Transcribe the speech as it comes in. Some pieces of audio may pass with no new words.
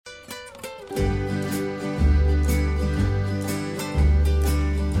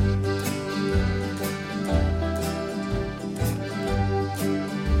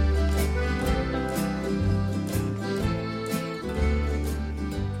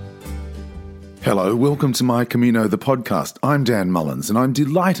Hello, welcome to My Camino, the podcast. I'm Dan Mullins, and I'm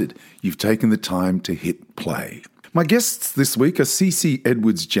delighted you've taken the time to hit play. My guests this week are Cece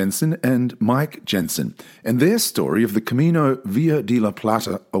Edwards Jensen and Mike Jensen, and their story of the Camino Via de la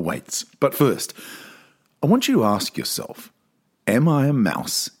Plata awaits. But first, I want you to ask yourself, am I a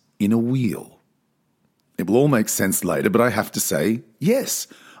mouse in a wheel? It will all make sense later, but I have to say, yes,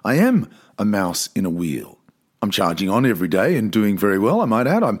 I am a mouse in a wheel. I'm charging on every day and doing very well, I might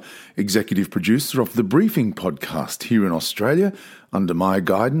add. I'm executive producer of the Briefing podcast here in Australia. Under my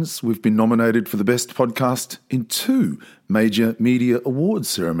guidance, we've been nominated for the best podcast in 2 major media awards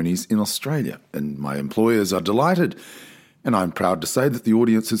ceremonies in Australia, and my employers are delighted. And I'm proud to say that the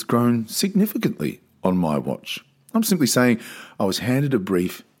audience has grown significantly on my watch. I'm simply saying I was handed a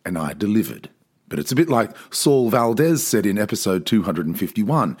brief and I delivered. But it's a bit like Saul Valdez said in episode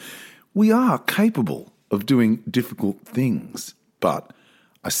 251. We are capable of doing difficult things, but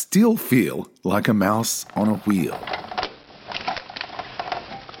I still feel like a mouse on a wheel.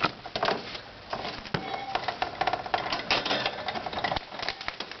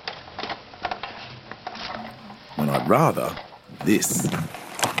 When I'd rather this.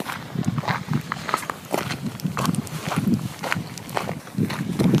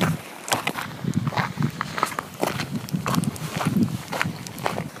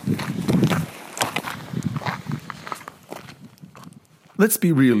 Let's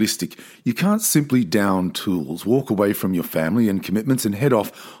be realistic. You can't simply down tools, walk away from your family and commitments and head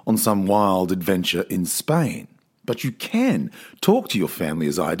off on some wild adventure in Spain. But you can talk to your family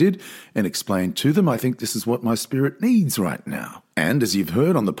as I did and explain to them, I think this is what my spirit needs right now. And as you've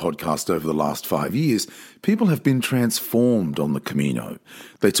heard on the podcast over the last 5 years, people have been transformed on the Camino.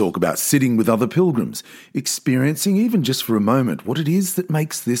 They talk about sitting with other pilgrims, experiencing even just for a moment what it is that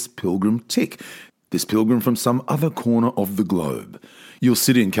makes this pilgrim tick. This pilgrim from some other corner of the globe. You'll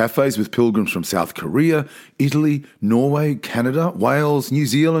sit in cafes with pilgrims from South Korea, Italy, Norway, Canada, Wales, New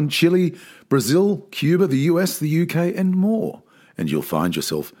Zealand, Chile, Brazil, Cuba, the US, the UK, and more. And you'll find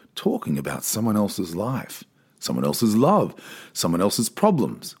yourself talking about someone else's life, someone else's love, someone else's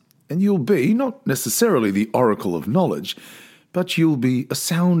problems. And you'll be, not necessarily the oracle of knowledge, but you'll be a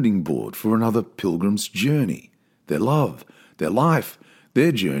sounding board for another pilgrim's journey, their love, their life,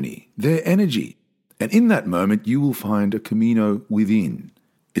 their journey, their energy. And in that moment, you will find a Camino within.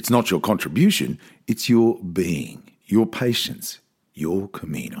 It's not your contribution, it's your being, your patience, your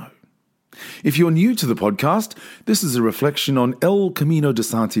Camino. If you're new to the podcast, this is a reflection on El Camino de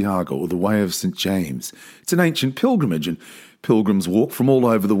Santiago, or the Way of St. James. It's an ancient pilgrimage, and pilgrims walk from all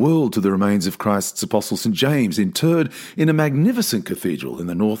over the world to the remains of Christ's apostle St. James, interred in a magnificent cathedral in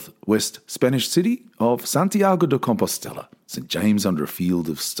the northwest Spanish city of Santiago de Compostela, St. James under a field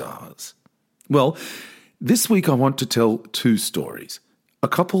of stars. Well, this week I want to tell 2 stories. A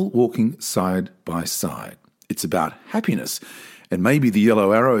couple walking side by side. It's about happiness, and maybe the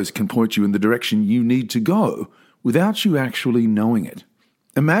yellow arrows can point you in the direction you need to go without you actually knowing it.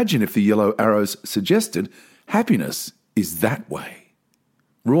 Imagine if the yellow arrows suggested happiness is that way.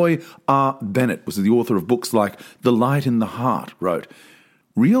 Roy R. Bennett was the author of books like The Light in the Heart, wrote,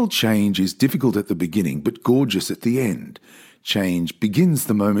 "Real change is difficult at the beginning, but gorgeous at the end. Change begins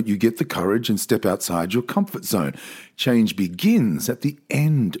the moment you get the courage and step outside your comfort zone. Change begins at the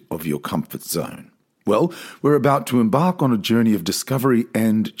end of your comfort zone." Well, we're about to embark on a journey of discovery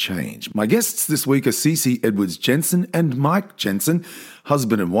and change. My guests this week are Cece Edwards Jensen and Mike Jensen,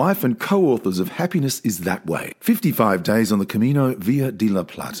 husband and wife and co-authors of Happiness is That Way, 55 Days on the Camino Via de la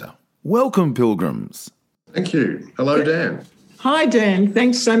Plata. Welcome, pilgrims. Thank you. Hello, Dan. Hi, Dan.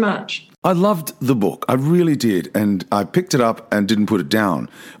 Thanks so much. I loved the book, I really did, and I picked it up and didn't put it down,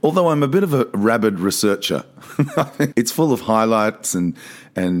 although I'm a bit of a rabid researcher. It's full of highlights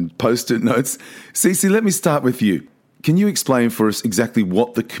and post-it notes. Cece, let me start with you. Can you explain for us exactly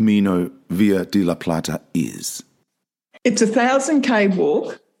what the Camino Via de la Plata is? It's a 1,000K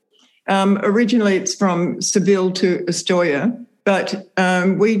walk. Originally, it's from Seville to Astoria, but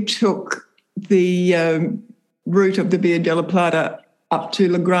we took the route of the Via de la Plata up to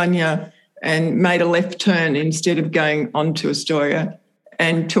Logroño and made a left turn instead of going on to Astoria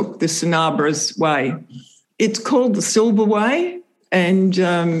and took the Sanabras Way. It's called the Silver Way and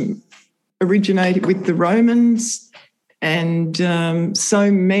originated with the Romans, and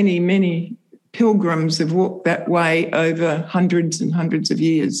so many pilgrims have walked that way over hundreds and hundreds of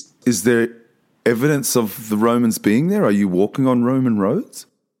years. Is there evidence of the Romans being there? Are you walking on Roman roads?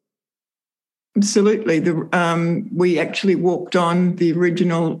 Absolutely. We actually walked on the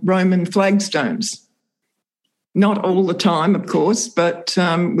original Roman flagstones. Not all the time, of course, but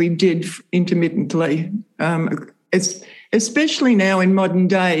we did intermittently. Especially now in modern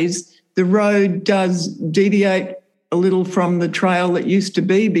days, The road does deviate a little from the trail that used to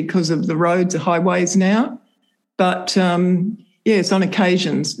be because of the roads, the highways now. But yes, on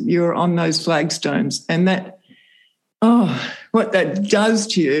occasions you're on those flagstones, and that, what that does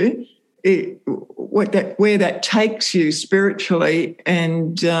to you, where that takes you spiritually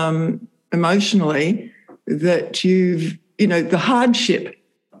and emotionally, that the hardship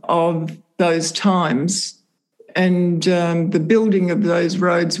of those times and the building of those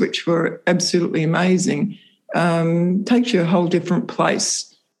roads, which were absolutely amazing, takes you a whole different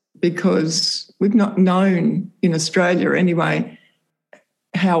place, because we've not known in Australia anyway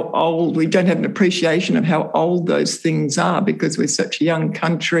how old, we don't have an appreciation of how old those things are, because we're such a young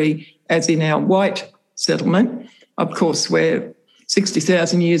country, as in our white settlement. Of course, we're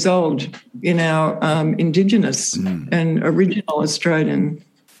 60,000 years old in our Indigenous and original Australian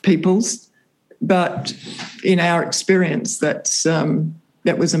peoples. But in our experience, that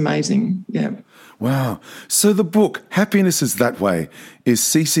was amazing, yeah. Wow. So the book, Happiness is That Way, is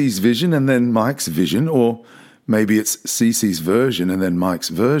Cece's vision and then Mike's vision, or maybe it's Cece's version and then Mike's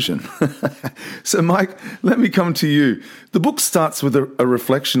version. So, Mike, let me come to you. The book starts with a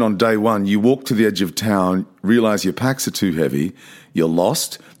reflection on day one. You walk to the edge of town, realise your packs are too heavy, you're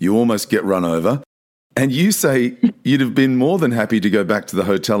lost, you almost get run over, and you say you'd have been more than happy to go back to the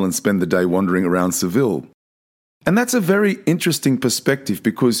hotel and spend the day wandering around Seville. And that's a very interesting perspective,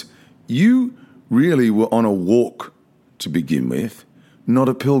 because you really were on a walk to begin with, not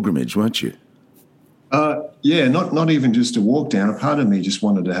a pilgrimage, weren't you? Yeah, not even just a walk down. A part of me just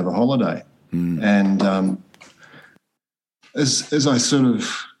wanted to have a holiday. And as I sort of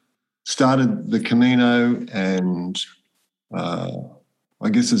started the Camino, and I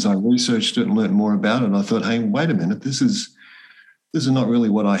guess as I researched it and learnt more about it, I thought, hey, wait a minute, this is not really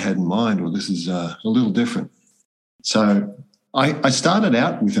what I had in mind, or this is a little different. So I started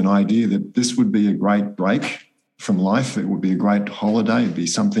out with an idea that this would be a great break from life. It would be a great holiday. It'd be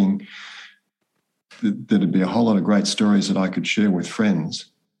something that'd be a whole lot of great stories that I could share with friends.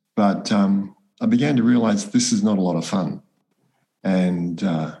 But I began to realise this is not a lot of fun. And,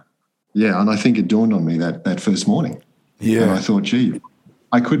 and I think it dawned on me that first morning. Yeah. And I thought, gee,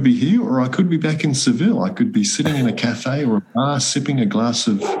 I could be here, or I could be back in Seville. I could be sitting in a cafe or a bar sipping a glass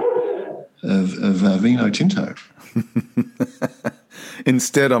of vino tinto.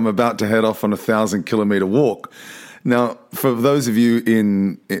 Instead, I'm about to head off on a 1,000-kilometre walk. Now, for those of you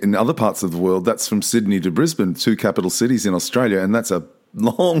in other parts of the world, that's from Sydney to Brisbane, 2 capital cities in Australia, and that's a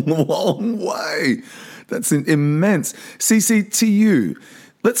long, long way. That's immense. Cece, to you,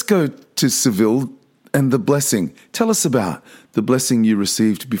 let's go to Seville and the blessing. Tell us about the blessing you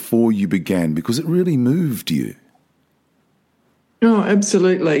received before you began, because it really moved you. Oh,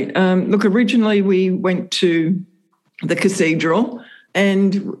 absolutely. Look, originally we went to the cathedral,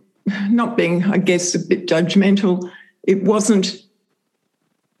 and not being, I guess, a bit judgmental, it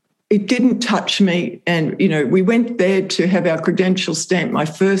didn't touch me. And, we went there to have our credential stamped, my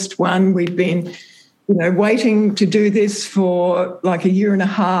first one. We'd been, waiting to do this for like a year and a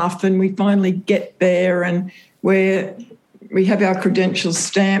half, and we finally get there and we have our credentials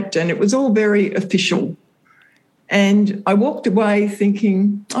stamped, and it was all very official. And I walked away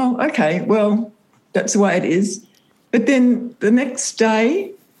thinking, oh, okay, well, that's the way it is. But then the next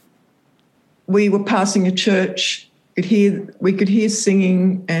day, we were passing a church. We could hear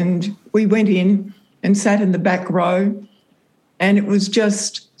singing, and we went in and sat in the back row, and it was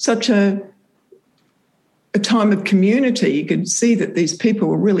just such a time of community. You could see that these people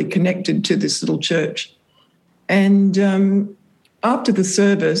were really connected to this little church. And after the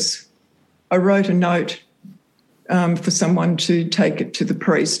service, I wrote a note for someone to take it to the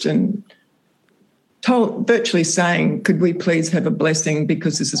priest, and virtually saying, could we please have a blessing,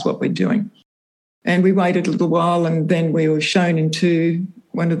 because this is what we're doing. And we waited a little while, and then we were shown into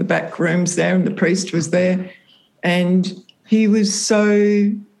one of the back rooms there, and the priest was there, and he was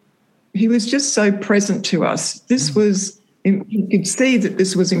just so present to us. You could see that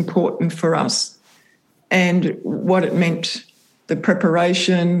this was important for us, and what it meant, the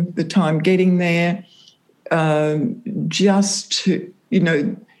preparation, the time getting there, just to,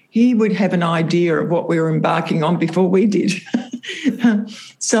 he would have an idea of what we were embarking on before we did.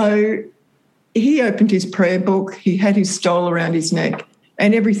 So he opened his prayer book, he had his stole around his neck,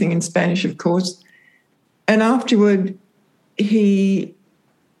 and everything in Spanish, of course. And afterward, he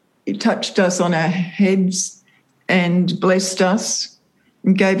touched us on our heads and blessed us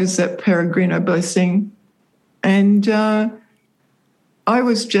and gave us that Peregrino blessing. And I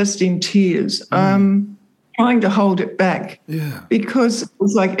was just in tears, trying to hold it back, because it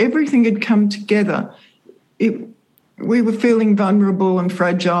was like everything had come together. We were feeling vulnerable and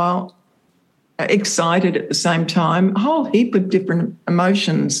fragile, excited at the same time, a whole heap of different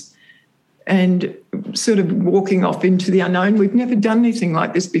emotions, and sort of walking off into the unknown. We've never done anything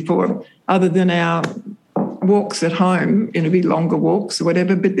like this before, other than our walks at home, be longer walks or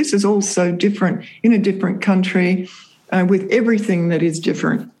whatever. But this is all so different, in a different country, with everything that is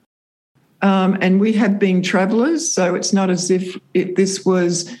different. And we have been travellers, so it's not as if this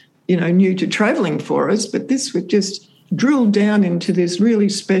was, new to travelling for us, but this would just drill down into this really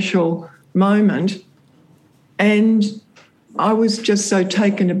special moment. And I was just so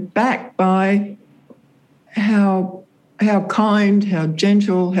taken aback by how kind, how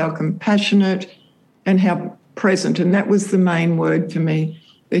gentle, how compassionate, and how present. And that was the main word for me,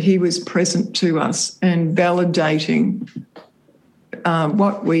 that he was present to us and validating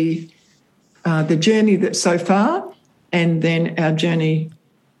the journey that's so far, and then our journey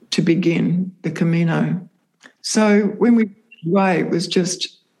to begin, the Camino. So when we went away, it was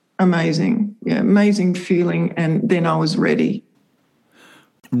just amazing, amazing feeling, and then I was ready.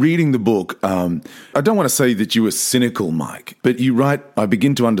 Reading the book, I don't want to say that you were cynical, Mike, but you write, I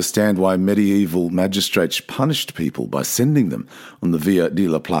begin to understand why medieval magistrates punished people by sending them on the Via de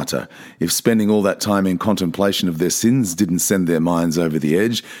la Plata. If spending all that time in contemplation of their sins didn't send their minds over the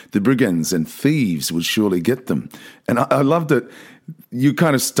edge, the brigands and thieves would surely get them. And I love that you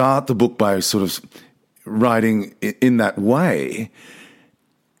kind of start the book by sort of writing in that way.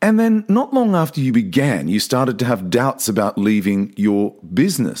 And then not long after you began, you started to have doubts about leaving your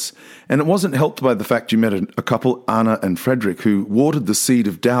business. And it wasn't helped by the fact you met a couple, Anna and Frederick, who watered the seed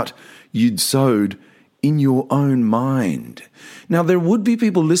of doubt you'd sowed in your own mind. Now, there would be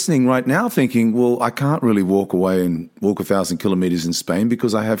people listening right now thinking, well, I can't really walk away and walk 1,000 kilometres in Spain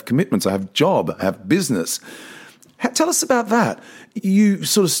because I have commitments, I have job, I have business. Tell us about that. You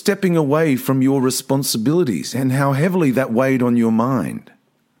sort of stepping away from your responsibilities and how heavily that weighed on your mind.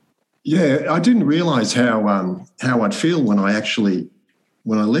 Yeah, I didn't realise how I'd feel when I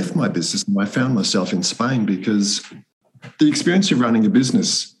left my business and I found myself in Spain, because the experience of running a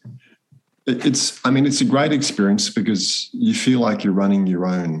business, it's a great experience because you feel like you're running your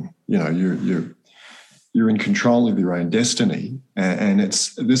own, you're in control of your own destiny, and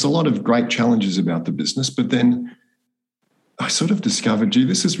there's a lot of great challenges about the business. But then I sort of discovered,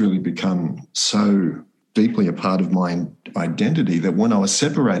 this has really become so deeply a part of my identity that when I was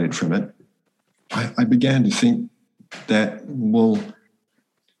separated from it, I began to think that, well,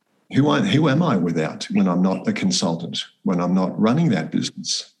 who am I without, when I'm not a consultant, when I'm not running that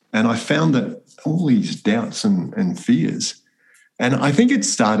business? And I found that all these doubts and fears, and I think it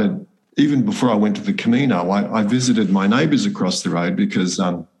started even before I went to the Camino. I visited my neighbours across the road because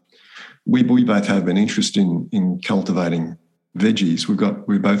we both have an interest in cultivating veggies.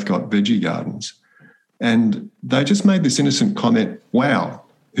 We both got veggie gardens. And they just made this innocent comment, wow,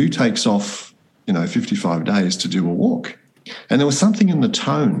 who takes off, 55 days to do a walk? And there was something in the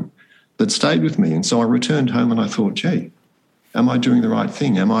tone that stayed with me. And so I returned home and I thought, gee, am I doing the right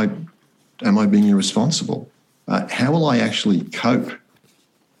thing? Am I being irresponsible? How will I actually cope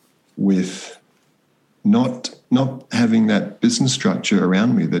with not having that business structure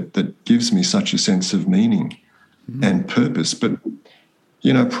around me that gives me such a sense of meaning and purpose, but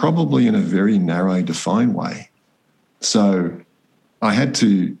probably in a very narrow, defined way. So I had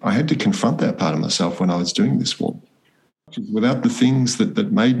to confront that part of myself when I was doing this walk, without the things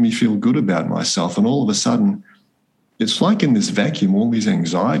that made me feel good about myself. And all of a sudden, it's like in this vacuum, all these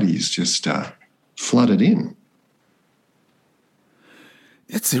anxieties just flooded in.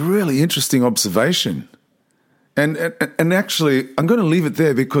 It's a really interesting observation. And actually, I'm going to leave it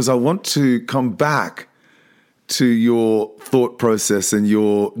there because I want to come back to your thought process and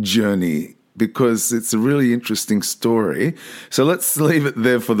your journey, because it's a really interesting story. So let's leave it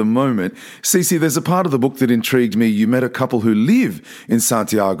there for the moment. Cece, there's a part of the book that intrigued me. You met a couple who live in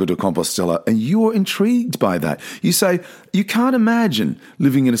Santiago de Compostela, and you were intrigued by that. You say you can't imagine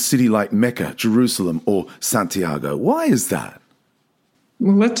living in a city like Mecca, Jerusalem, or Santiago. Why is that?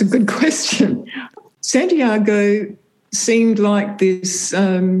 Well, that's a good question. Santiago seemed like this,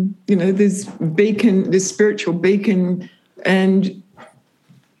 this beacon, this spiritual beacon, and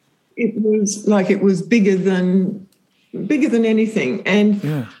it was like it was bigger than anything.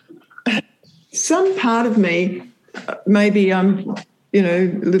 And some part of me, maybe I'm, a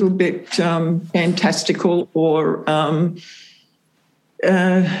little bit fantastical, or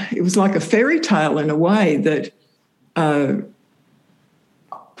it was like a fairy tale in a way that.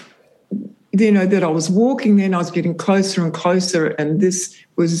 That I was walking there and I was getting closer and closer, and this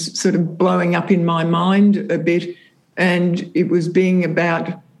was sort of blowing up in my mind a bit, and it was being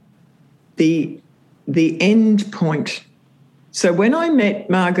about the end point So when I met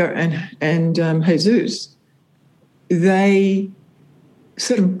Marga and Jesus, they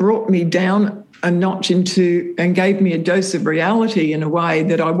sort of brought me down a notch into and gave me a dose of reality in a way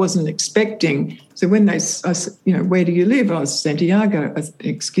that I wasn't expecting. So when I said, where do you live? I was Santiago.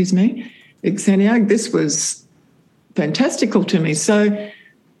 Santiago. This was fantastical to me. So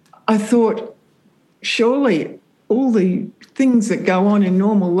I thought, surely all the things that go on in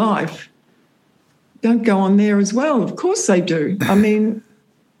normal life don't go on there as well. Of course they do. I mean,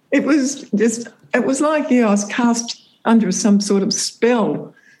 it was like, I was cast under some sort of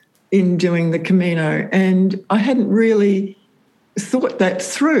spell in doing the Camino, and I hadn't really thought that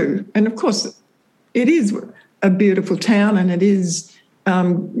through. And of course, it is a beautiful town, and it is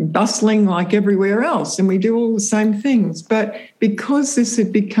bustling like everywhere else, and we do all the same things. But because this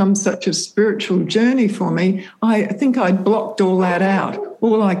had become such a spiritual journey for me, I think I'd blocked all that out.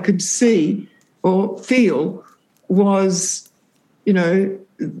 All I could see or feel was,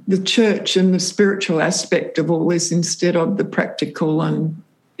 the church and the spiritual aspect of all this instead of the practical and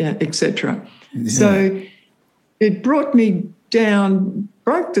etc. Yeah. So it brought me down,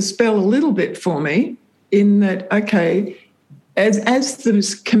 broke the spell a little bit for me in that, okay, as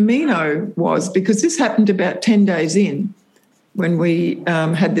the Camino was, because this happened about 10 days in when we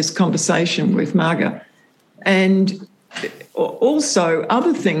had this conversation with Marga, and also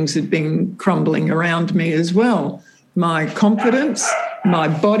other things had been crumbling around me as well. My confidence, my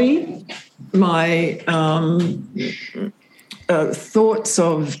body, my thoughts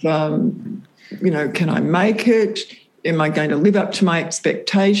of, can I make it? Am I going to live up to my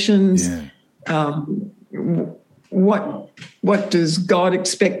expectations? Yeah. What does God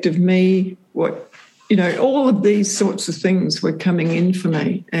expect of me? All of these sorts of things were coming in for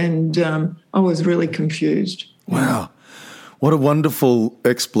me, and I was really confused. Wow. What a wonderful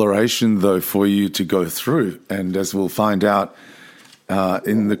exploration, though, for you to go through. And as we'll find out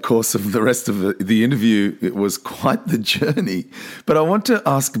in the course of the rest of the interview, it was quite the journey. But I want to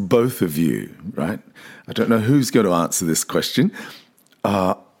ask both of you, right? I don't know who's going to answer this question.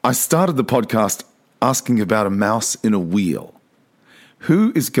 I started the podcast asking about a mouse in a wheel.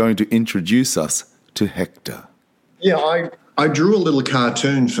 Who is going to introduce us to Hector? Yeah, I drew a little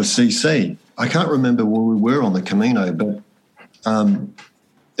cartoon for CC. I can't remember where we were on the Camino, but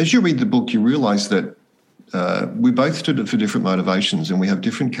as you read the book, you realise that we both did it for different motivations and we have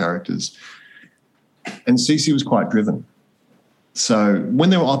different characters. And Cece was quite driven. So when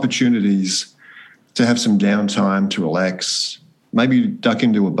there were opportunities to have some downtime, to relax, maybe duck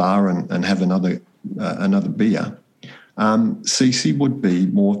into a bar and have another beer, Cece would be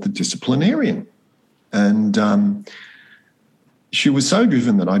more of the disciplinarian. And she was so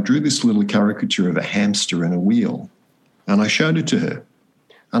driven that I drew this little caricature of a hamster in a wheel. And I showed it to her.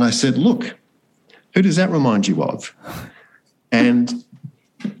 And I said, look, who does that remind you of? And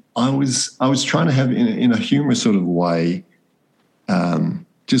I was trying to have, in a humorous sort of way,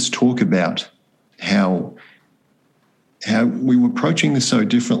 just talk about how we were approaching this so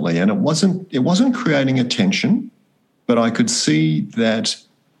differently. And it wasn't creating a tension, but I could see that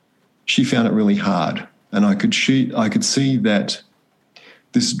she found it really hard. And I could see that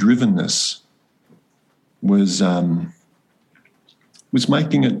this drivenness was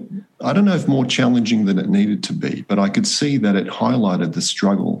making it, I don't know if more challenging than it needed to be, but I could see that it highlighted the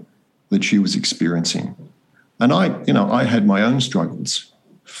struggle that she was experiencing. And I had my own struggles,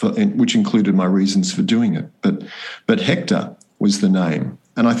 which included my reasons for doing it. But Hector was the name.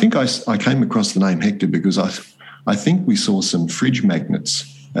 And I think I came across the name Hector because I think we saw some fridge magnets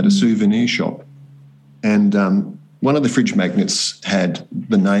at a souvenir shop. And one of the fridge magnets had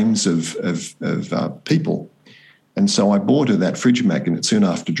the names of people. And so I bought her that fridge magnet soon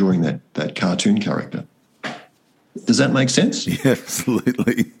after drawing that cartoon character. Does that make sense? Yeah,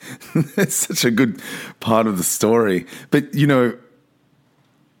 absolutely. It's such a good part of the story. But, and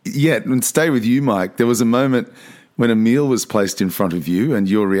stay with you, Mike. There was a moment when a meal was placed in front of you and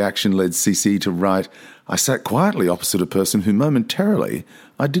your reaction led CC to write, I sat quietly opposite a person who momentarily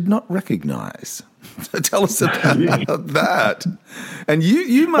I did not recognise. Tell us about that. And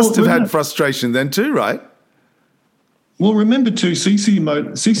you must have had frustration then too, right? Well, remember too,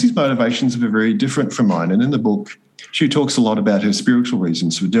 Cece's motivations are very different from mine. And in the book, she talks a lot about her spiritual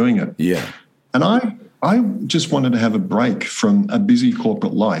reasons for doing it. Yeah. And I just wanted to have a break from a busy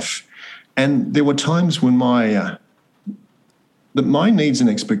corporate life. And there were times when my needs and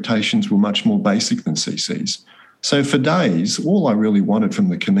expectations were much more basic than Cece's. So for days, all I really wanted from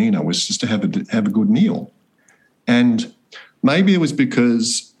the Camino was just to have a good meal. And maybe it was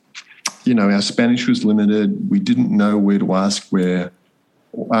because our Spanish was limited. We didn't know where to ask for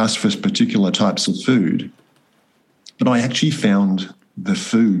particular types of food. but I actually found the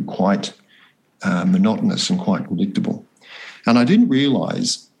food quite monotonous and quite predictable. And I didn't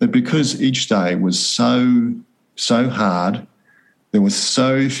realise that because each day was so hard, there were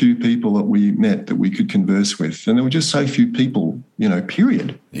so few people that we met that we could converse with, and there were just so few people,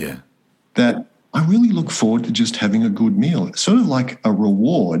 period. Yeah. That I really look forward to just having a good meal. It's sort of like a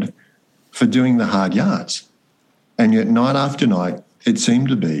reward for doing the hard yards. And yet night after night, it seemed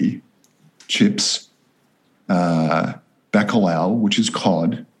to be chips, bacalao, which is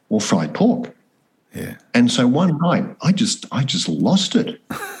cod, or fried pork. Yeah. And so one night I just lost it.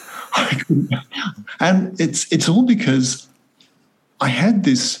 And it's all because I had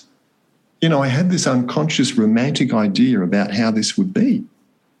this unconscious romantic idea about how this would be.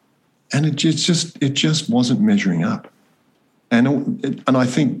 And it just wasn't measuring up. And I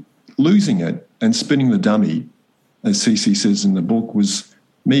think losing it and spinning the dummy, as Cece says in the book, was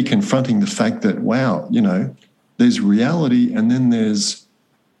me confronting the fact that, wow, there's reality and then there's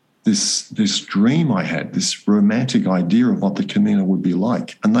this dream I had, this romantic idea of what the Camino would be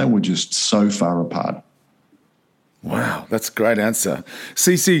like. And they were just so far apart. Wow, that's a great answer.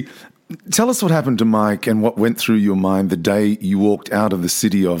 Cece, tell us what happened to Mike and what went through your mind the day you walked out of the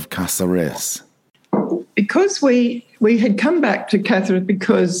city of Cáceres. Because we had come back to Cáceres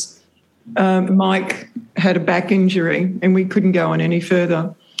because Mike had a back injury and we couldn't go on any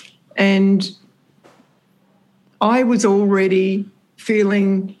further. And I was already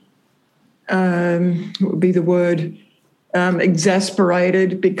feeling, what would be the word,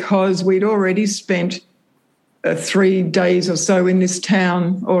 exasperated because we'd already spent 3 days or so in this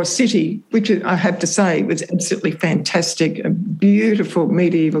town or city, which I have to say was absolutely fantastic, a beautiful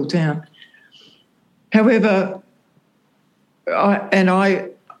medieval town. However, I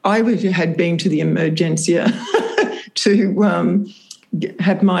had been to the Emergencia to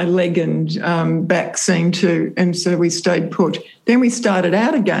have my leg and back seen to, and so we stayed put. Then we started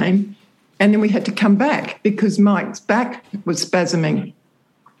out again, and then we had to come back because Mike's back was spasming.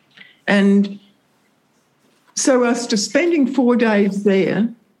 And so after spending 4 days there,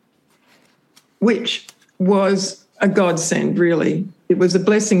 which was a godsend, really, it was a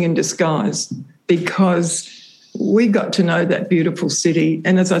blessing in disguise because we got to know that beautiful city.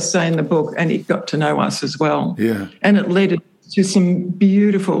 And as I say in the book, and it got to know us as well. Yeah. And it led to some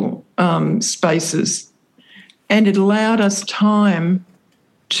beautiful spaces. And it allowed us time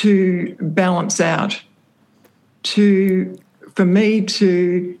to balance out, for me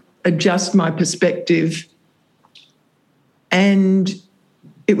to adjust my perspective. And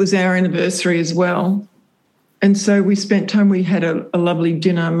it was our anniversary as well. And so we spent time, we had a lovely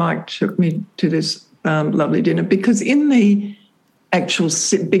dinner. Mike took me to this lovely dinner because in the actual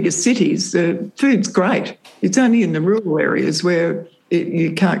bigger cities, the food's great. It's only in the rural areas where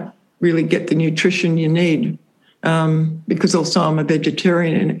you can't really get the nutrition you need because also I'm a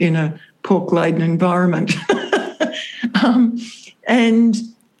vegetarian in a pork-laden environment. And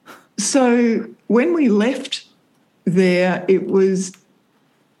so when we left there, it was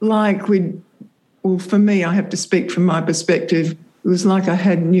like for me, I have to speak from my perspective, it was like I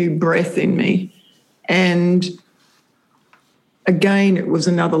had new breath in me. And again, it was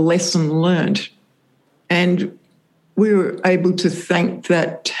another lesson learned. And we were able to thank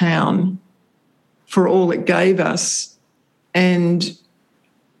that town for all it gave us. And,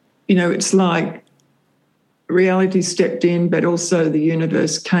 it's like reality stepped in, but also the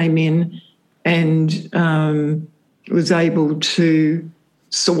universe came in and was able to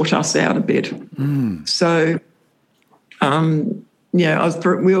sort us out a bit. Mm. So,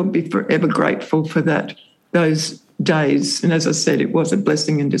 we'll be forever grateful for those days. And as I said, it was a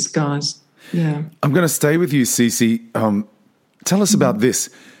blessing in disguise. Yeah. I'm going to stay with you, Cece. Tell us about this.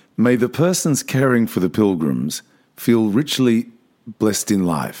 May the persons caring for the pilgrims feel richly blessed in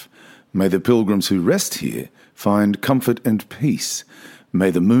life. May the pilgrims who rest here find comfort and peace.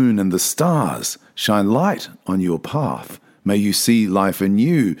 May the moon and the stars shine light on your path. May you see life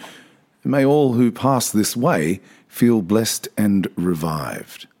anew. May all who pass this way feel blessed and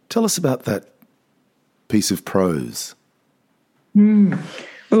revived. Tell us about that piece of prose.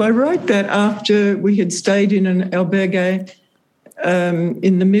 Well, I wrote that after we had stayed in an albergue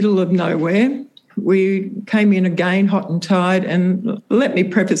in the middle of nowhere. We came in again hot and tired, and let me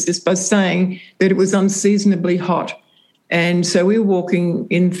preface this by saying that it was unseasonably hot. And so we were walking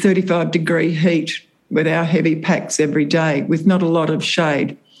in 35-degree heat with our heavy packs every day with not a lot of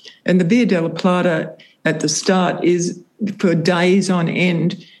shade. And the Via della Plata at the start is, for days on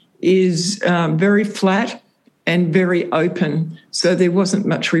end, is very flat and very open. So there wasn't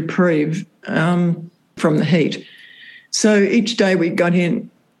much reprieve from the heat. So each day we got in,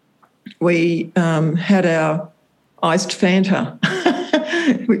 we had our iced Fanta,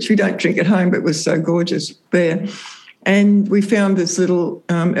 which we don't drink at home, but was so gorgeous there. And we found this little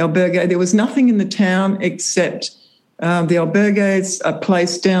albergue. There was nothing in the town except the albergues, a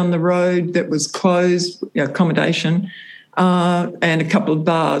place down the road that was closed, accommodation, and a couple of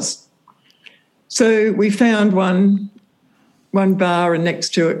bars. So we found one bar, and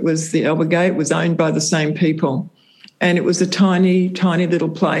next to it was the albergue. It was owned by the same people. And it was a tiny, tiny little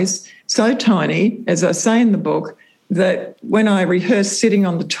place, so tiny, as I say in the book, that when I rehearsed sitting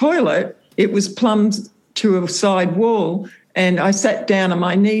on the toilet, it was plumbed to a side wall, and I sat down and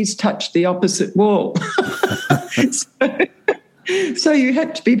my knees touched the opposite wall. So you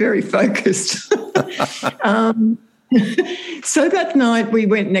had to be very focused. So that night we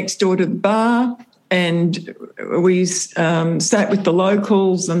went next door to the bar, and we sat with the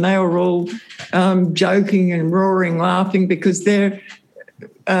locals, and they were all joking and roaring, laughing, because they're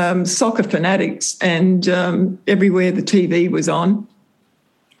soccer fanatics, and everywhere the TV was on.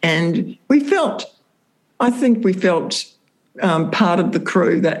 And I think we felt part of the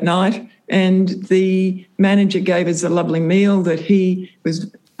crew that night. And the manager gave us a lovely meal that he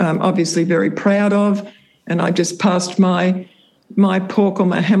was obviously very proud of. And I just passed my pork or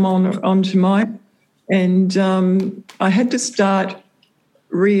my ham onto Mike. And I had to start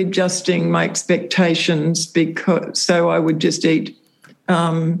readjusting my expectations, so I would just eat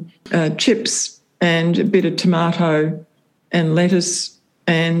chips and a bit of tomato and lettuce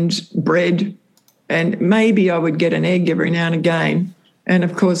and bread, and maybe I would get an egg every now and again. And,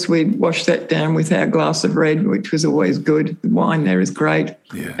 of course, we'd wash that down with our glass of red, which was always good. The wine there is great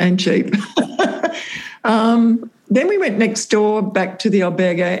and cheap. Then we went next door back to the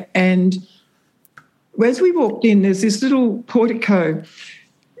albergue, and as we walked in, there's this little portico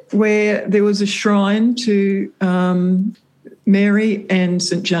where there was a shrine to Mary and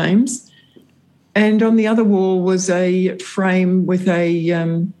St. James, and on the other wall was a frame with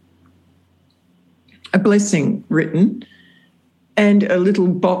a blessing written, and a little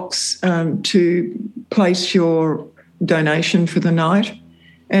box to place your donation for the night.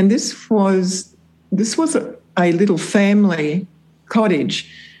 And this was a little family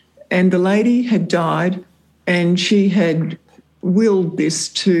cottage, and the lady had died, and she had willed this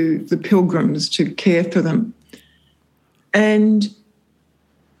to the pilgrims to care for them. And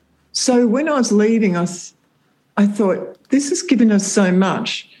so when I was leaving, I thought, this has given us so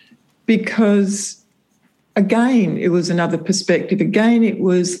much, because, again, it was another perspective. Again, it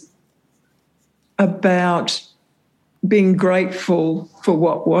was about being grateful for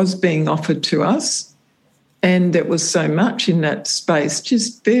what was being offered to us, and there was so much in that space,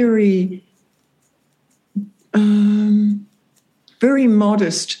 just very, very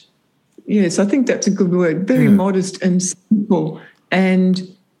modest. Yes, I think that's a good word. Very modest and simple, and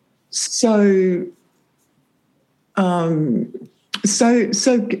such a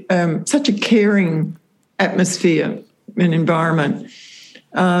caring atmosphere and environment.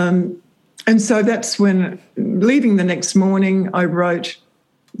 And so that's when, leaving the next morning, I wrote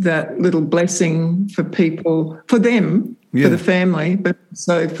that little blessing for people, for them, for the family, but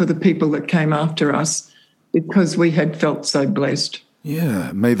also for the people that came after us, because we had felt so blessed.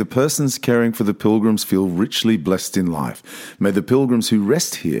 Yeah, may the persons caring for the pilgrims feel richly blessed in life. May the pilgrims who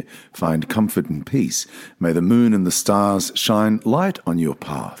rest here find comfort and peace. May the moon and the stars shine light on your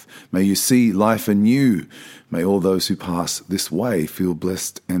path. May you see life anew. May all those who pass this way feel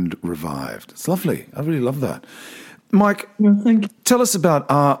blessed and revived. It's lovely. I really love that. Mike, tell us about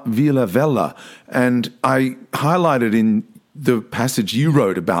Vila Velha. And I highlighted in the passage you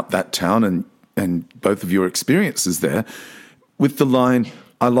wrote about that town and both of your experiences there, with the line,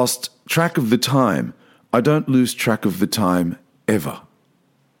 I lost track of the time. I don't lose track of the time ever.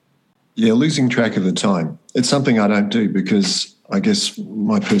 Yeah, losing track of the time. It's something I don't do, because I guess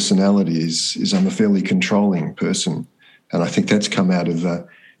my personality is I'm a fairly controlling person, and I think that's come out of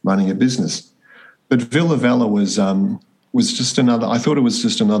running a business. But Vila Velha was just another, I thought it was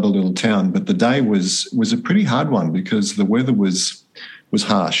just another little town, but the day was a pretty hard one, because the weather was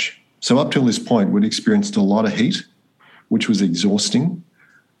harsh. So up till this point, we'd experienced a lot of heat, which was exhausting.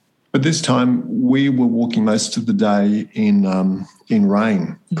 But this time we were walking most of the day in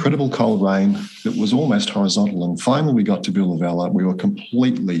rain, incredible cold rain that was almost horizontal. And finally we got to Vila Velha. We were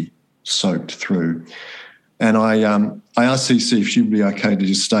completely soaked through. And I asked CC if she would be okay to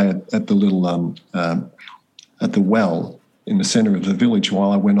just stay at the little, at the well in the centre of the village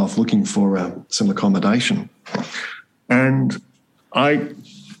while I went off looking for some accommodation. And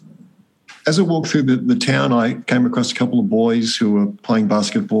as I walked through the town, I came across a couple of boys who were playing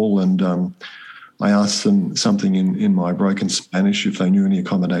basketball, and I asked them something in my broken Spanish if they knew any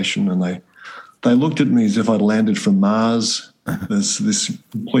accommodation, and They looked at me as if I'd landed from Mars. There's this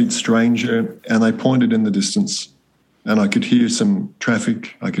complete stranger, and they pointed in the distance, and I could hear some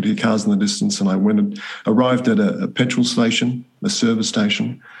traffic. I could hear cars in the distance, and I arrived at a petrol station, a service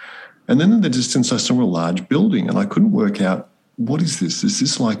station, and then in the distance I saw a large building, and I couldn't work out, what is this? Is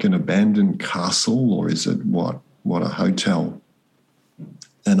this like an abandoned castle, or is it what a hotel?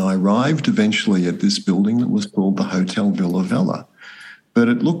 And I arrived eventually at this building that was called the Hotel Villa Vella, but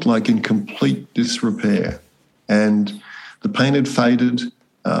it looked like in complete disrepair, and the paint had faded.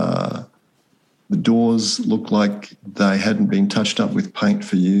 The doors looked like they hadn't been touched up with paint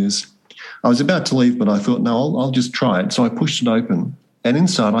for years. I was about to leave, but I thought, no, I'll just try it. So I pushed it open, and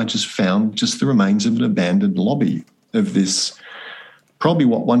inside I just found just the remains of an abandoned lobby of this, probably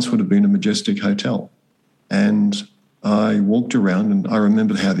what once would have been a majestic hotel. And I walked around, and I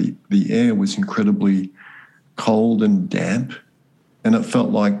remembered how the air was incredibly cold and damp, and it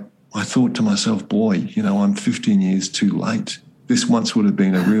felt like, I thought to myself, boy, I'm 15 years too late. This once would have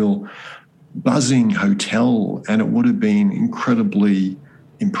been a real buzzing hotel, and it would have been incredibly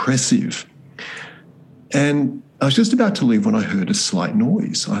impressive. And I was just about to leave when I heard a slight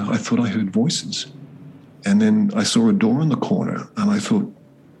noise. I thought I heard voices. And then I saw a door in the corner, and I thought,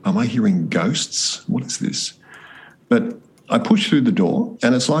 am I hearing ghosts? What is this? But I pushed through the door,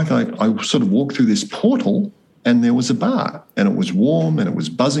 and it's like I sort of walked through this portal, and there was a bar, and it was warm, and it was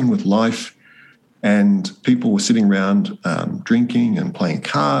buzzing with life, and people were sitting around drinking and playing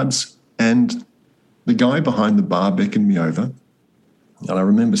cards. And the guy behind the bar beckoned me over, and I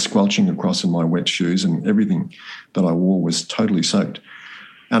remember squelching across in my wet shoes, and everything that I wore was totally soaked.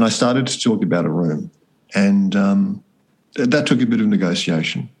 And I started to talk about a room, and that took a bit of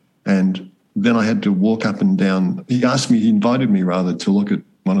negotiation. And then I had to walk up and down. He invited me rather to look at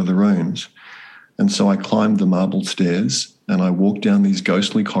one of the rooms. And so I climbed the marble stairs, and I walked down these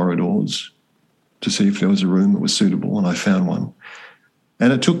ghostly corridors to see if there was a room that was suitable, and I found one.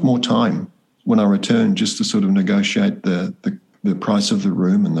 And it took more time when I returned just to sort of negotiate the price of the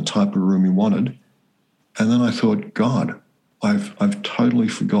room and the type of room we wanted. And then I thought, God, I've totally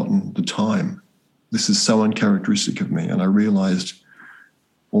forgotten the time. This is so uncharacteristic of me. And I realised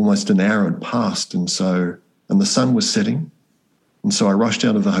almost an hour had passed, and the sun was setting. And so I rushed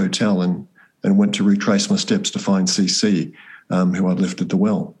out of the hotel and went to retrace my steps to find CC, who I'd left at the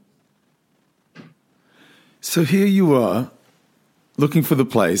well. So here you are, looking for the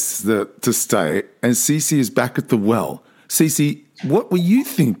place to stay, and Cece is back at the well. Cece, what were you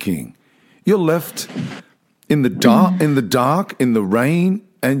thinking? You're left in the dark, in the rain,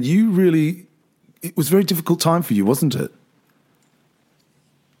 and it was a very difficult time for you, wasn't it?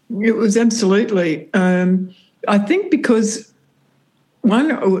 It was absolutely. I think because,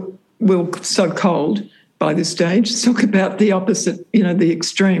 one, we're so cold by this stage, let's talk about the opposite, the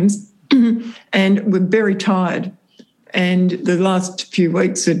extremes, and we're very tired. And the last few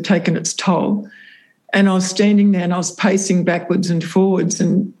weeks had taken its toll. And I was standing there and I was pacing backwards and forwards,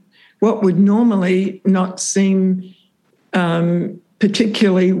 and what would normally not seem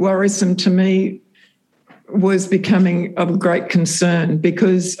particularly worrisome to me was becoming of great concern,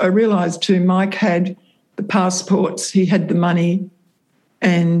 because I realised too, Mike had the passports, he had the money,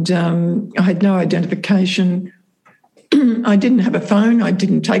 and I had no identification. I didn't have a phone. I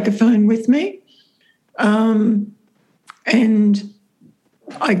didn't take a phone with me. And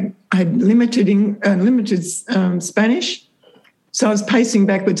I had limited Spanish. So I was pacing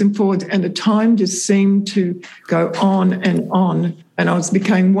backwards and forwards, and the time just seemed to go on. And I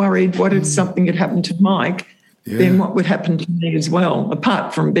became worried. What if something had happened to Mike? Yeah. Then what would happen to me as well,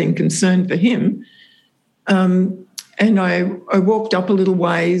 apart from being concerned for him? And I walked up a little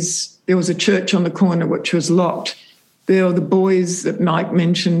ways. There was a church on the corner which was locked. There were the boys that Mike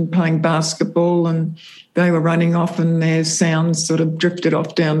mentioned playing basketball, and they were running off, and their sounds sort of drifted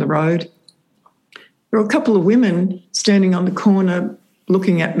off down the road. There were a couple of women standing on the corner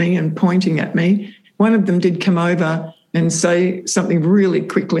looking at me and pointing at me. One of them did come over and say something really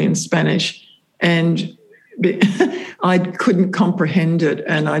quickly in Spanish, and I couldn't comprehend it,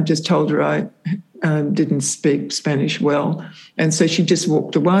 and I just told her I didn't speak Spanish well, and so she just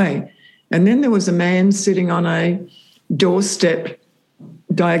walked away. And then there was a man sitting on a doorstep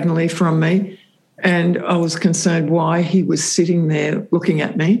diagonally from me, and I was concerned why he was sitting there looking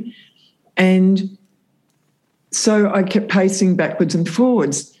at me. And so I kept pacing backwards and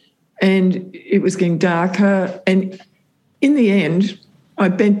forwards, and it was getting darker. And in the end, I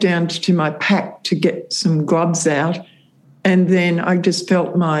bent down to my pack to get some gloves out, and then I just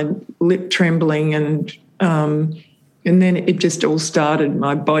felt my lip trembling, and then it just all started.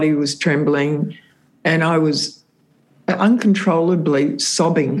 My body was trembling, and I was uncontrollably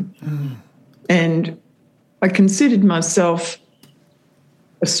sobbing. And I considered myself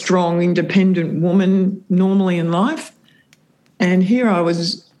a strong, independent woman normally in life. And here I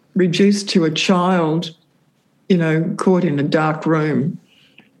was reduced to a child, caught in a dark room.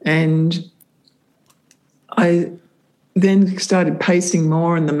 And I then started pacing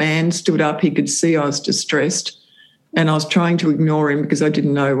more, and the man stood up. He could see I was distressed, and I was trying to ignore him because I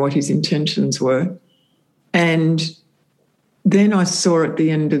didn't know what his intentions were. And then I saw at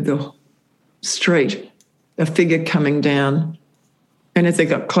the end of the street a figure coming down. And as I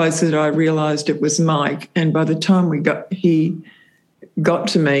got closer, I realised it was Mike. And by the time he got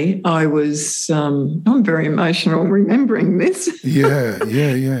to me, I was, I'm very emotional remembering this. Yeah.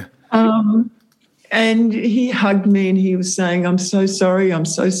 And he hugged me and he was saying, I'm so sorry, I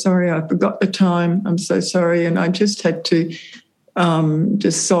forgot the time, I'm so sorry. And I just had to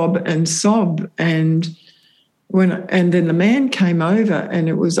just sob. And then the man came over, and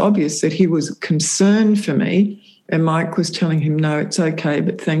it was obvious that he was concerned for me. And Mike was telling him, no, it's okay,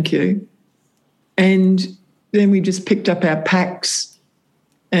 but thank you. And then we just picked up our packs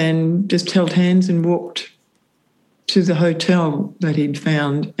and just held hands and walked to the hotel that he'd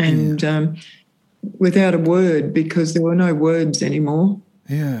found. And without a word, because there were no words anymore.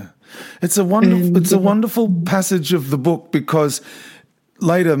 Yeah. It's a wonderful passage of the book, because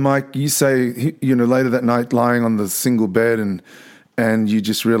later, Mike, you say, later that night, lying on the single bed, and you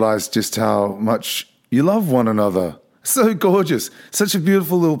just realised just how much you love one another. So gorgeous. Such a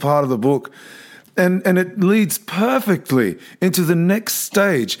beautiful little part of the book. And it leads perfectly into the next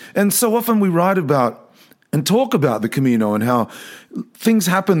stage. And so often we write about and talk about the Camino and how things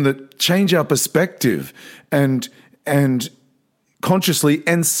happen that change our perspective and consciously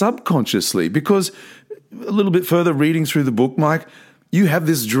and subconsciously. Because a little bit further reading through the book, Mike, you have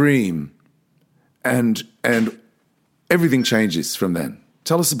this dream and everything changes from then.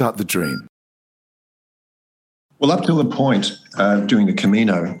 Tell us about the dream. Well, up till the point doing the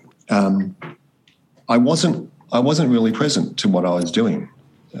Camino, I wasn't really present to what I was doing.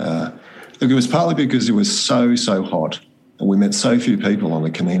 Look, it was partly because it was so hot, and we met so few people on the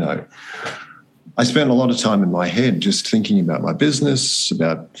Camino. I spent a lot of time in my head just thinking about my business,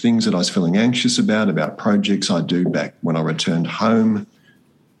 about things that I was feeling anxious about projects I'd do back when I returned home.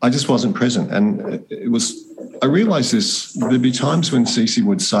 I just wasn't present. And I realised this, there'd be times when Cece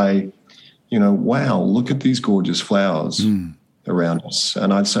would say, wow, look at these gorgeous flowers around us.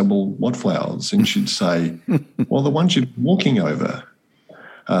 And I'd say, well, what flowers? And she'd say, well, the ones you're walking over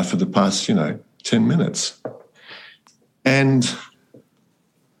for the past, 10 minutes. And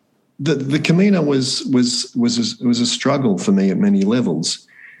the Camino was a struggle for me at many levels.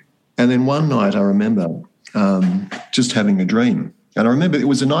 And then one night I remember just having a dream. And I remember it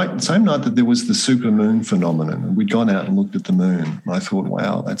was the same night that there was the supermoon phenomenon. And we'd gone out and looked at the moon. And I thought,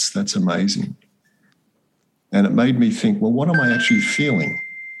 wow, that's amazing. And it made me think, well, what am I actually feeling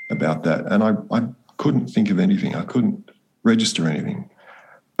about that? And I couldn't think of anything. I couldn't register anything.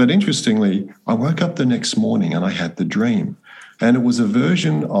 But interestingly, I woke up the next morning and I had the dream. And it was a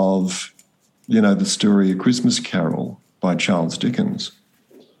version of, the story A Christmas Carol by Charles Dickens.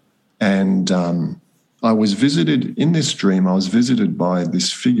 And I was visited, in this dream, I was visited by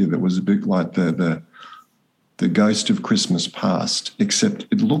this figure that was a bit like the ghost of Christmas past, except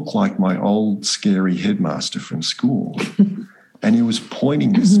it looked like my old scary headmaster from school. And he was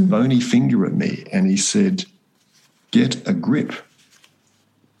pointing this bony finger at me and he said, get a grip.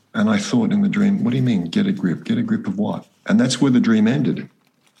 And I thought in the dream, what do you mean, get a grip? Get a grip of what? And that's where the dream ended.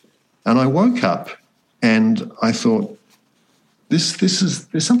 And I woke up and I thought, there's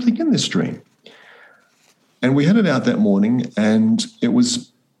something in this dream. And we headed out that morning and it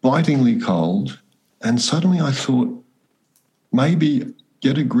was bitingly cold. And suddenly I thought, maybe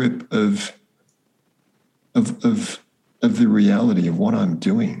get a grip of the reality of what I'm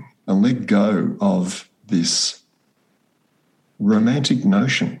doing and let go of this romantic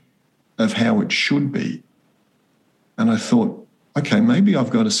notion of how it should be. And I thought, okay, maybe I've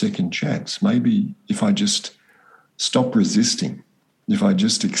got a second chance. Maybe if I just stop resisting, if I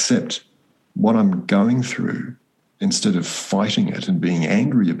just accept what I'm going through instead of fighting it and being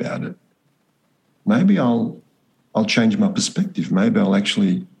angry about it, maybe I'll change my perspective. Maybe I'll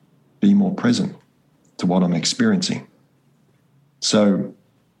actually be more present to what I'm experiencing. So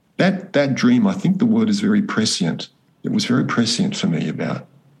that dream, I think the word is very prescient. It was very prescient for me about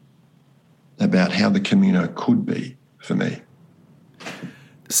how the Camino could be for me.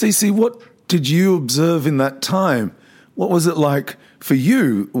 Cece, what did you observe in that time? What was it like for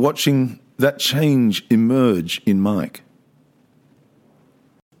you watching that change emerge in Mike?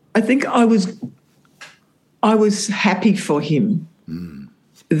 I think I was happy for him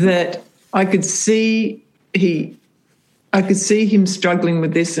that I could see him struggling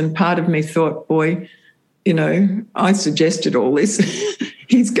with this, and part of me thought, boy, I suggested all this.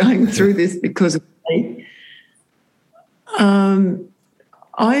 He's going through this because of me.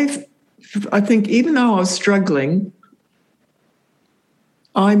 I think even though I was struggling,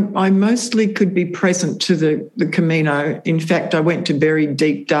 I mostly could be present to the Camino. In fact, I went to very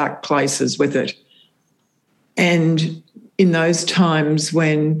deep, dark places with it. And in those times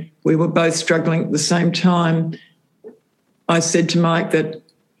when we were both struggling at the same time, I said to Mike that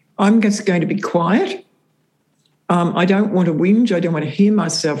I'm just going to be quiet. I don't want to whinge. I don't want to hear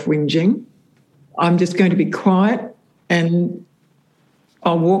myself whinging. I'm just going to be quiet, and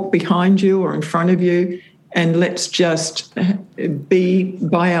I'll walk behind you or in front of you, and let's just be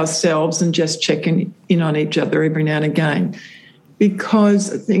by ourselves and just check in on each other every now and again.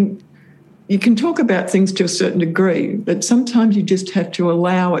 Because I think you can talk about things to a certain degree, but sometimes you just have to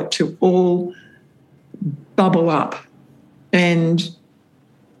allow it to all bubble up. And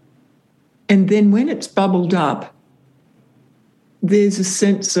then when it's bubbled up, there's a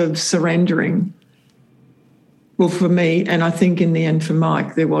sense of surrendering. Well, for me, and I think in the end for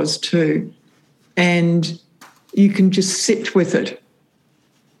Mike, there was too. And you can just sit with it.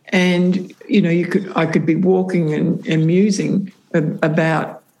 And, I could be walking and musing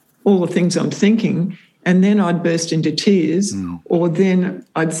about all the things I'm thinking, and then I'd burst into tears, or then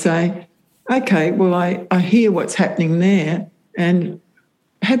I'd say, okay, well, I hear what's happening there, and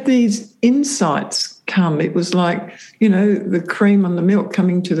had these insights come. It was like, the cream on the milk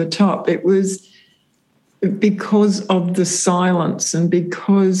coming to the top. It was because of the silence and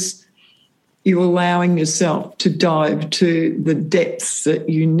because you're allowing yourself to dive to the depths that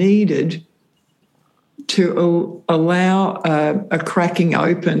you needed to allow a cracking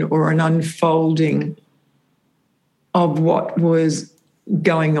open or an unfolding of what was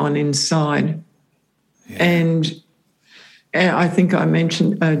going on inside. Yeah. And I think I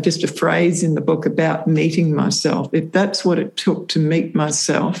mentioned just a phrase in the book about meeting myself. If that's what it took to meet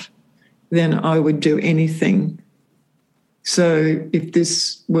myself, then I would do anything. So if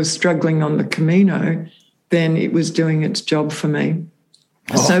this was struggling on the Camino, then it was doing its job for me.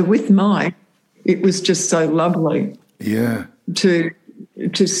 Oh. So with Mike, it was just so lovely to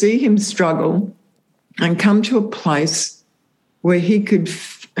see him struggle and come to a place where he could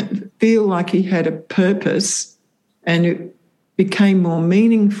feel like he had a purpose, and it became more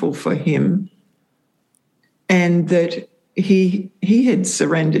meaningful for him, and that he had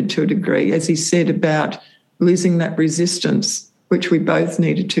surrendered to a degree, as he said, about losing that resistance, which we both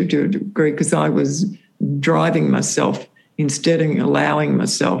needed to a degree, because I was driving myself instead of allowing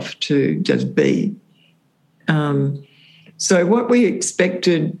myself to just be. So what we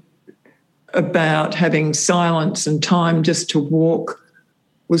expected about having silence and time just to walk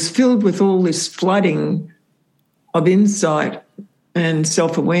was filled with all this flooding of insight and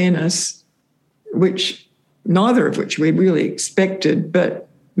self-awareness, which neither of which we really expected, but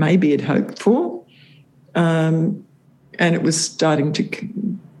maybe had hoped for. And it was starting to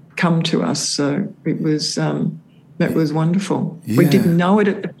come to us. So it was that was wonderful. Yeah. We didn't know it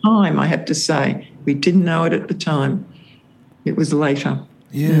at the time, I have to say. We didn't know it at the time. It was later.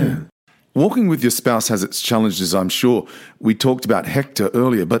 Yeah. Walking with your spouse has its challenges, I'm sure. We talked about Hector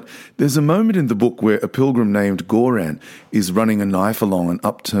earlier, but there's a moment in the book where a pilgrim named Goran is running a knife along an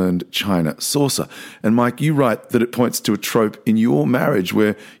upturned china saucer. And Mike, you write that it points to a trope in your marriage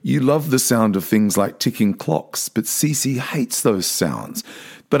where you love the sound of things like ticking clocks, but Cece hates those sounds.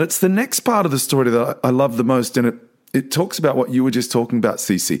 But it's the next part of the story that I love the most, and it talks about what you were just talking about,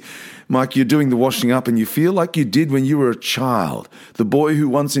 Cece. Mike, you're doing the washing up and you feel like you did when you were a child, the boy who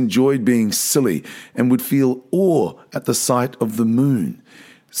once enjoyed being silly and would feel awe at the sight of the moon.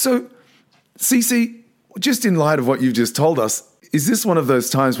 So, Cece, just in light of what you've just told us, is this one of those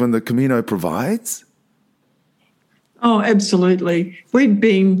times when the Camino provides? Oh, absolutely. We'd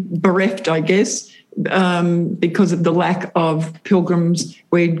been bereft, I guess, because of the lack of pilgrims.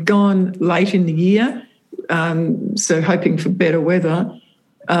 We'd gone late in the year, so hoping for better weather.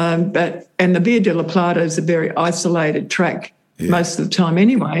 And the Via de la Plata is a very isolated track most of the time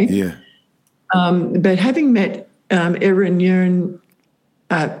anyway. Yeah. But having met Erin Yuan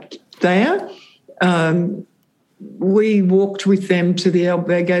there, we walked with them to the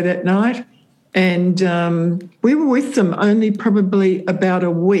Albergue that night, and we were with them only probably about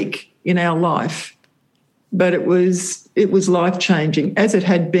a week in our life. But it was life-changing, as it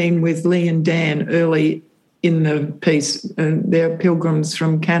had been with Lee and Dan early in the piece. They're pilgrims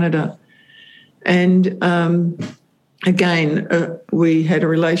from Canada. And again, we had a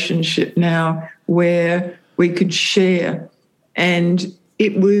relationship now where we could share. And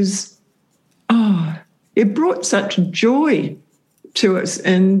it was it brought such joy to us.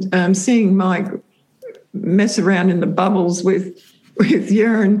 And seeing Mike mess around in the bubbles with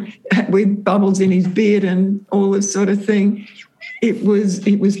urine, with bubbles in his beard and all this sort of thing, it was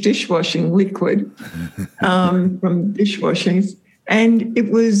dishwashing liquid from dishwashing, and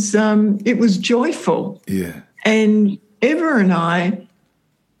it was joyful. Yeah. And Eva and I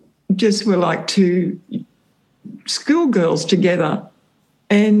just were like two schoolgirls together,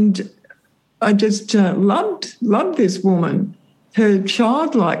 and I just loved this woman, her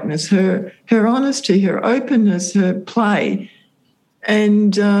childlikeness, her honesty, her openness, her play,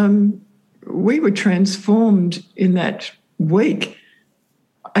 and we were transformed in that week,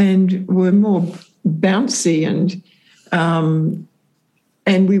 and were more bouncy,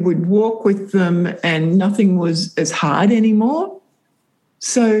 and we would walk with them, and nothing was as hard anymore.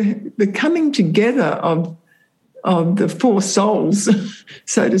 So the coming together of the four souls,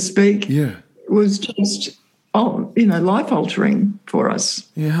 so to speak, was just life-altering for us.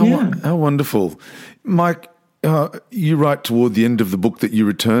 Yeah, how wonderful. Mike, you write toward the end of the book that you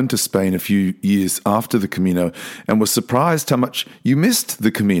returned to Spain a few years after the Camino and were surprised how much you missed the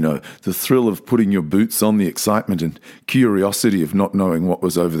Camino, the thrill of putting your boots on, the excitement and curiosity of not knowing what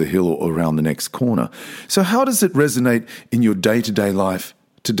was over the hill or around the next corner. So how does it resonate in your day-to-day life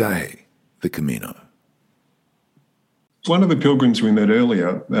today, the Camino? One of the pilgrims we met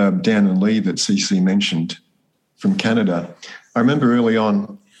earlier, Dan and Lee, that CC mentioned from Canada, I remember early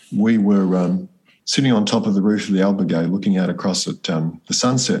on we were sitting on top of the roof of the Albergue looking out across at the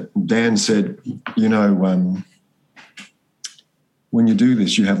sunset. Dan said, when you do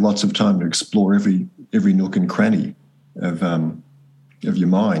this, you have lots of time to explore every nook and cranny of your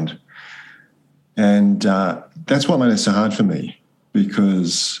mind. And that's what made it so hard for me,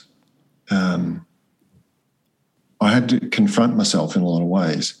 because I had to confront myself in a lot of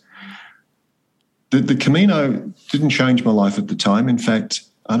ways. The Camino didn't change my life at the time. In fact,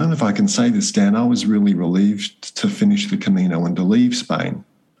 I don't know if I can say this, Dan, I was really relieved to finish the Camino and to leave Spain.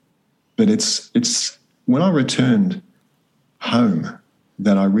 But it's when I returned home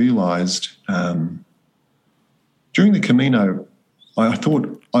that I realised during the Camino, I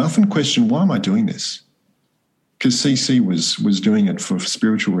often questioned, why am I doing this? Because CC was doing it for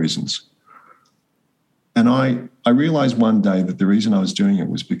spiritual reasons. And I realised one day that the reason I was doing it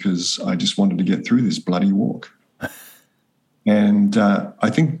was because I just wanted to get through this bloody walk. And I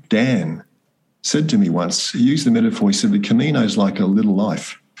think Dan said to me once, he used the metaphor, he said, the Camino is like a little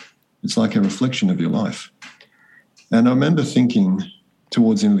life. It's like a reflection of your life. And I remember thinking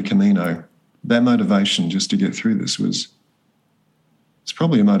towards the end of the Camino, that motivation just to get through this it's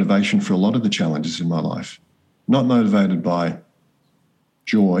probably a motivation for a lot of the challenges in my life. Not motivated by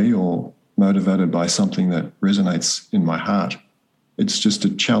joy or motivated by something that resonates in my heart. It's just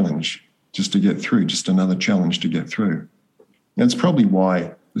a challenge just to get through, just another challenge to get through. And it's probably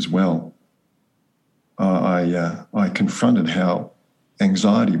why, as well, I confronted how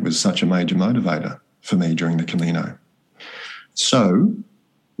anxiety was such a major motivator for me during the Camino. So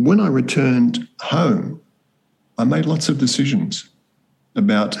when I returned home, I made lots of decisions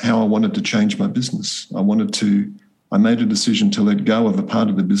about how I wanted to change my business. I made a decision to let go of a part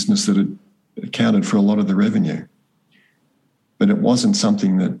of the business that had accounted for a lot of the revenue. But it wasn't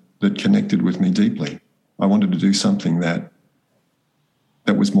something that connected with me deeply. I wanted to do something that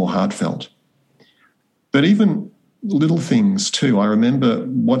was more heartfelt. But even little things too. I remember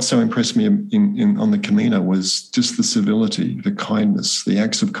what so impressed me on the Camino was just the civility, the kindness, the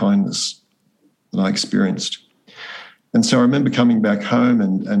acts of kindness that I experienced. And so I remember coming back home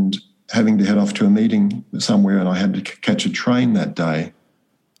and having to head off to a meeting somewhere, and I had to catch a train that day.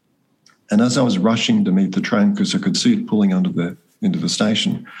 And as I was rushing to meet the train, because I could see it pulling into the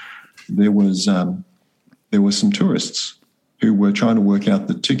station, there was some tourists who were trying to work out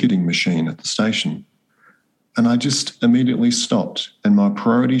the ticketing machine at the station. And I just immediately stopped, and my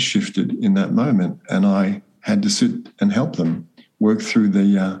priorities shifted in that moment, and I had to sit and help them work through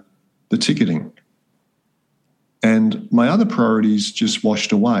the ticketing. And my other priorities just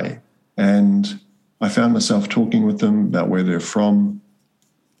washed away, and I found myself talking with them about where they're from.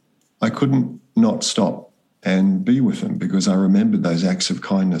 I couldn't not stop and be with them because I remembered those acts of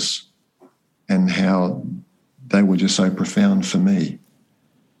kindness and how they were just so profound for me.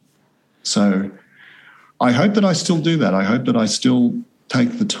 So I hope that I still do that. I hope that I still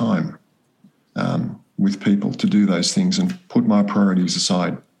take the time with people to do those things and put my priorities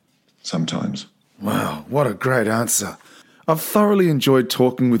aside sometimes. Wow, what a great answer. I've thoroughly enjoyed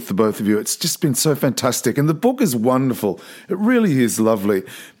talking with the both of you. It's just been so fantastic. And the book is wonderful. It really is lovely.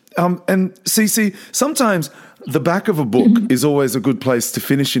 And CC, sometimes The back of a book is always a good place to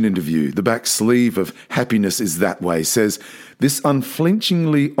finish an interview. The back sleeve of Happiness Is That Way says, this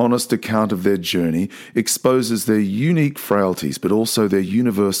unflinchingly honest account of their journey exposes their unique frailties, but also their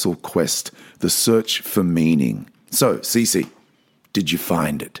universal quest, the search for meaning. So, Cece, did you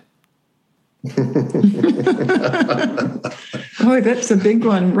find it? Oh, that's a big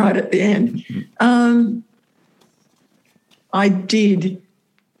one right at the end. I did.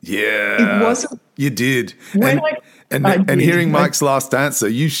 Yeah. It wasn't. You did. I And did. hearing Mike's last answer,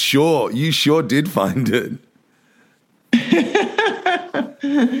 you sure did find it.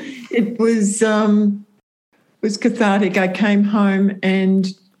 It was cathartic. I came home, and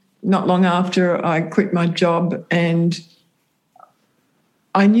not long after I quit my job, and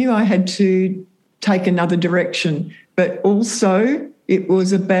I knew I had to take another direction, but also it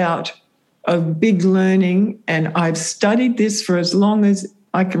was about a big learning, and I've studied this for as long as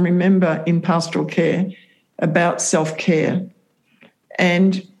I can remember in pastoral care about self-care.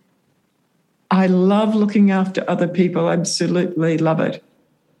 And I love looking after other people, absolutely love it.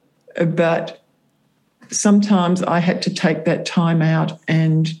 But sometimes I had to take that time out,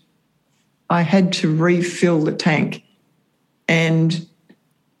 and I had to refill the tank, and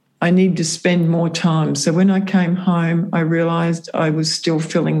I need to spend more time. So when I came home, I realised I was still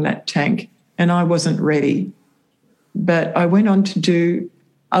filling that tank and I wasn't ready. But I went on to do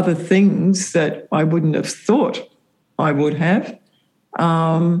other things that I wouldn't have thought I would have.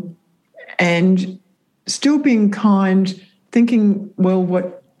 And still being kind, thinking, well,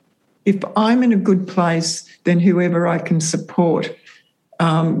 what if I'm in a good place, then whoever I can support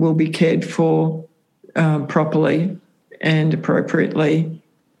will be cared for properly and appropriately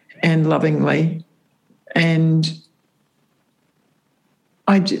and lovingly. And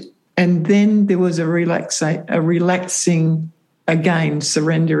then there was a relaxing, again,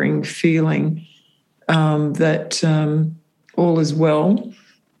 surrendering feeling that all is well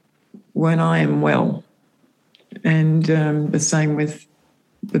when I am well. And the same with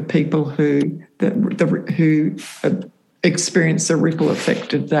the people who experience the ripple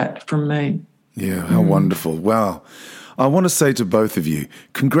effect of that from me. Yeah, how wonderful. Wow. I want to say to both of you,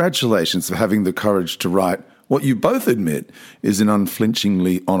 congratulations for having the courage to write what you both admit is an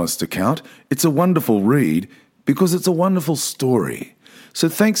unflinchingly honest account. It's a wonderful read because it's a wonderful story. So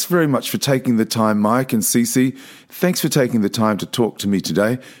thanks very much for taking the time, Mike and Cece. Thanks for taking the time to talk to me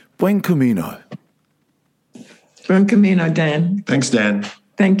today. Buen camino. Buen camino, Dan. Thanks, Dan.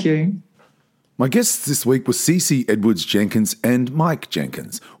 Thank you. My guests this week were Cece Edwards-Jenkins and Mike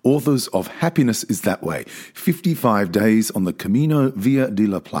Jenkins, authors of Happiness Is That Way, 55 Days on the Camino Via de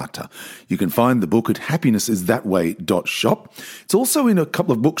la Plata. You can find the book at happinessisthatway.shop. It's also in a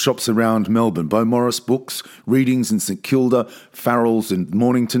couple of bookshops around Melbourne, Beaumaris Books, Readings in St Kilda, Farrell's in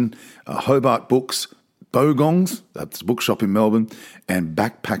Mornington, Hobart Books, Bogongs, that's a bookshop in Melbourne, and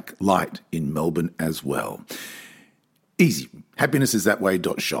Backpack Light in Melbourne as well. Easy,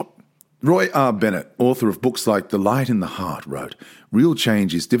 happinessisthatway.shop. Roy R. Bennett, author of books like The Light in the Heart, wrote, "Real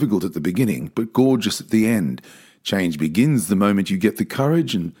change is difficult at the beginning, but gorgeous at the end. Change begins the moment you get the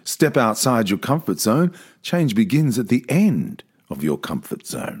courage and step outside your comfort zone. Change begins at the end of your comfort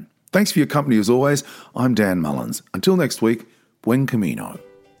zone." Thanks for your company as always. I'm Dan Mullins. Until next week, buen camino.